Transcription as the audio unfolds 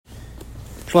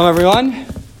Shalom, everyone.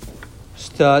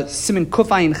 Siman Kuf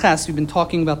Ayin Ches. We've been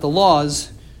talking about the laws,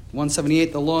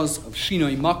 178, the laws of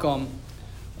Shinoi Makom,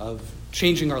 of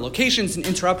changing our locations and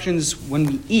interruptions when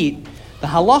we eat. The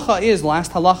halacha is,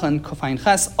 last halacha in Kuf Ayin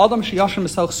Ches, Adam Sheyashem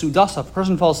B'Selch Sudasa. If a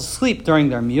person falls asleep during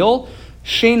their meal,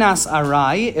 Shenas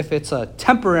Arai, if it's a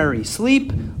temporary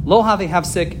sleep, Lo Have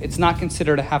Havsik, it's not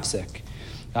considered a Havsik.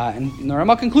 And the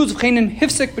Rama concludes, similarly,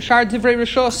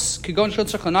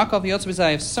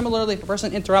 if a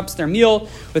person interrupts their meal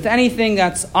with anything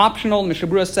that's optional, Mishnah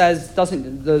Berurah says,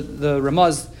 doesn't the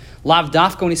Ramaz lav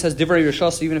dafka when he says divrei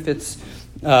rishos, even if it's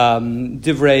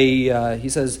divrei, he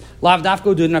says lav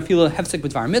dafka do nafila hefsek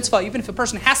b'dvar mitzvah. Even if a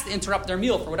person has to interrupt their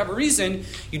meal for whatever reason,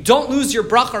 you don't lose your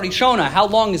bracha rishona. How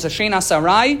long is a shenas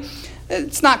arai?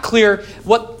 It's not clear.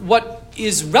 What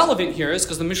is relevant here is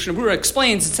because the Mishnah Berurah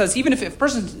explains, it says even if a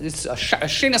person, it's a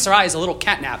shenas arai is a little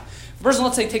catnap. If a person,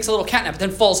 let's say, takes a little catnap, then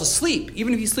falls asleep,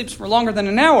 even if he sleeps for longer than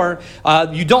an hour,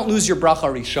 you don't lose your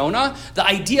bracha rishona. The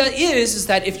idea is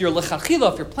that if you're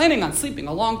lechachila, if you're planning on sleeping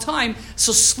a long time,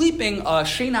 so sleeping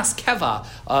shenas keva,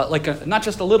 not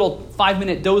just a little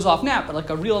 5-minute doze off nap, but like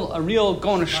a real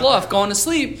going to shluff, going to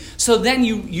sleep. So then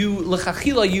you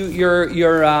lechachila,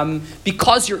 you're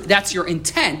because that's your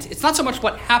intent. It's not so much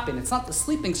what happened. It's not the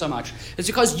sleeping so much. It's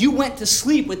because you went to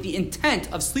sleep with the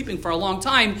intent of sleeping for a long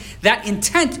time. That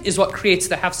intent is what creates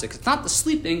the hefsek. It's not the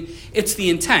sleeping, it's the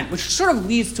intent, which sort of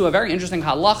leads to a very interesting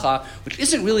halacha, which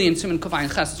isn't really in Siman Kuf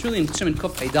Ayin Ches, it's really in Siman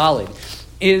Kuf Pei Daled,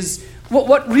 is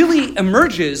what really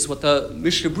emerges, what the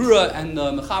Mishnah Berurah and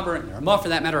the Mechaber and the Ramah, for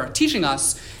that matter, are teaching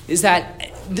us, is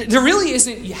that there really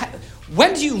isn't,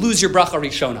 when do you lose your bracha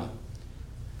rishona?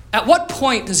 At what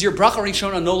point does your bracha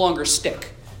rishona no longer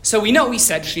stick? So we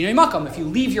said, Shinoi Makom, if you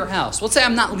leave your house, let's say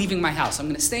I'm not leaving my house, I'm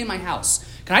going to stay in my house,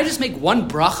 can I just make one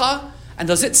bracha? And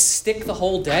does it stick the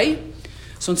whole day?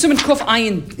 So in Siman Kuf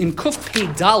Ayin, in Kuf Pei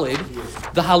Daled,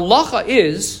 the halacha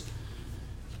is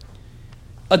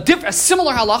a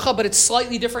similar halacha, but it's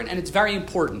slightly different and it's very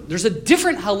important. There's a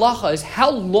different halacha is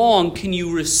how long can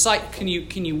you recite, can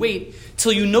you wait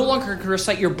till you no longer can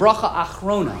recite your bracha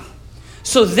achrona.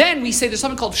 So then we say there's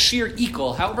something called shir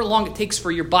ikol, however long it takes for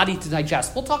your body to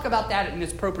digest. We'll talk about that in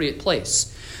its appropriate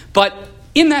place. But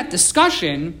in that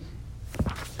discussion,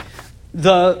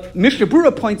 the Mishnah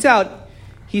Berurah points out,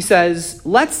 he says,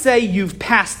 let's say you've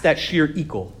passed that shir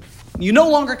ikol. You no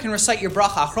longer can recite your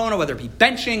bracha achrona, whether it be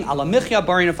benching, ala michya,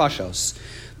 bari nefashos.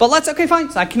 But okay, fine.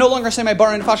 So I can no longer say my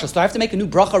bari nefashos. So I have to make a new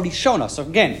bracha rishona. So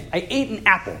again, I ate an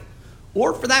apple.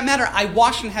 Or for that matter, I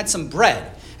washed and had some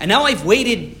bread. And now I've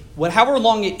waited however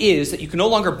long it is that you can no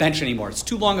longer bench anymore. It's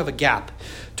too long of a gap.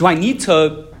 Do I need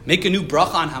to make a new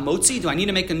bracha on hamotzi? Do I need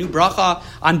to make a new bracha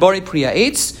on bari priya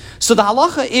eitz? So the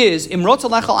halacha is, imrot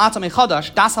lechal atam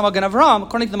echadash, das hamagen Avram,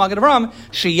 according to the Magen Avram,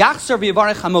 sheyachzer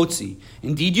v'yivarech hamotzi.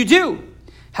 Indeed you do.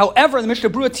 However, the Mishnah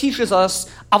Berurah teaches us,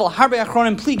 aval harbe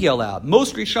achronim pligi allowed.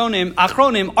 Most rishonim,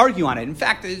 achronim argue on it. In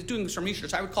fact, it's doing some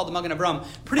research. I would call the Magen Avram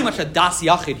pretty much a das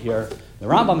yachid here. The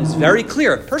Rambam is very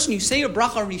clear. A person, you say a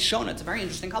bracha rishona, it's a very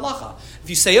interesting halacha. If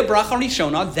you say a bracha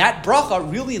rishona, that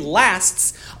bracha really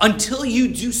lasts until you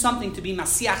do something to be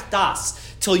masiach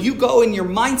das, till you go in your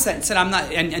mindset and said, I'm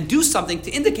not, and do something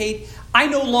to indicate I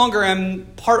no longer am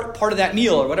part of that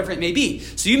meal or whatever it may be.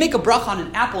 So you make a bracha on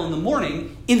an apple in the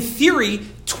morning. In theory,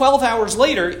 12 hours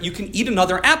later, you can eat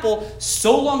another apple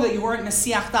so long that you weren't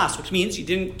masiach das, which means you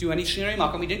didn't do any shinoi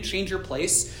makom, you didn't change your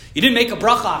place, you didn't make a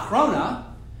bracha achrona,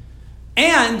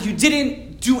 and you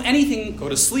didn't do anything, go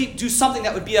to sleep, do something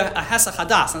that would be a hesach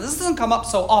hadas. Now this doesn't come up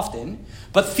so often,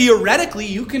 but theoretically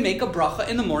you can make a bracha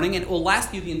in the morning and it will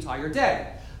last you the entire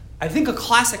day. I think a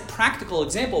classic practical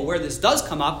example where this does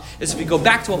come up is if we go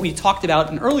back to what we talked about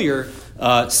in earlier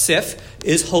sif,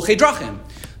 is holchei drachim.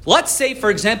 Let's say, for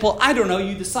example, I don't know,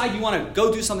 you decide you want to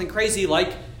go do something crazy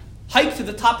like hike to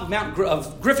the top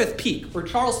of Griffith Peak or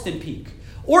Charleston Peak.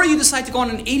 Or you decide to go on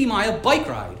an 80-mile bike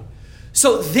ride.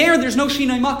 So there's no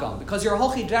shinoi makom because you're a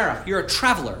holchei derech, you're a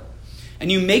traveler.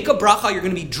 And you make a bracha, you're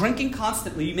going to be drinking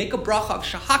constantly, you make a bracha of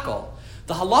shahakol.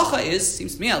 The halacha is,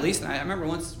 seems to me at least, and I remember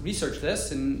once researched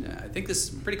this, and I think this is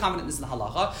pretty confident this is the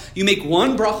halacha, you make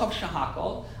one bracha of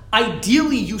shahakol.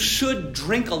 Ideally, you should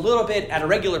drink a little bit at a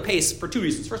regular pace for two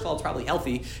reasons. First of all, it's probably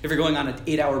healthy. If you're going on an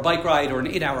 8-hour bike ride or an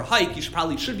 8-hour hike, you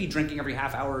should be drinking every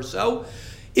half hour or so.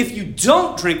 If you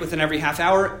don't drink within every half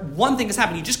hour, one thing has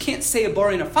happened. You just can't say a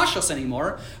bari nefashos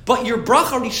anymore, but your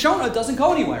bracha rishona doesn't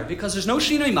go anywhere because there's no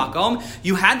shinoi makom.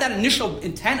 You had that initial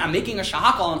intent, I'm making a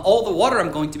shahakal on all the water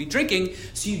I'm going to be drinking,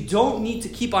 so you don't need to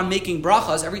keep on making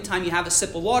brachas every time you have a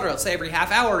sip of water, let's say every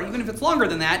half hour, even if it's longer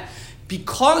than that.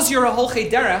 Because you're a holchei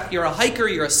derech, you're a hiker,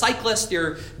 you're a cyclist,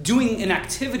 you're doing an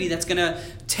activity that's going to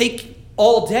take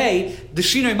all day, the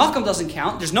Shinoi Makam doesn't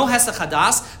count. There's no Hesach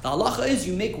Hadas. The halacha is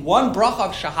you make one bracha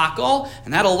of Shahakal,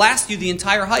 and that'll last you the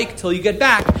entire hike till you get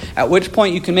back, at which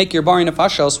point you can make your Bari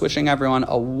Nefashos, wishing everyone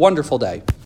a wonderful day.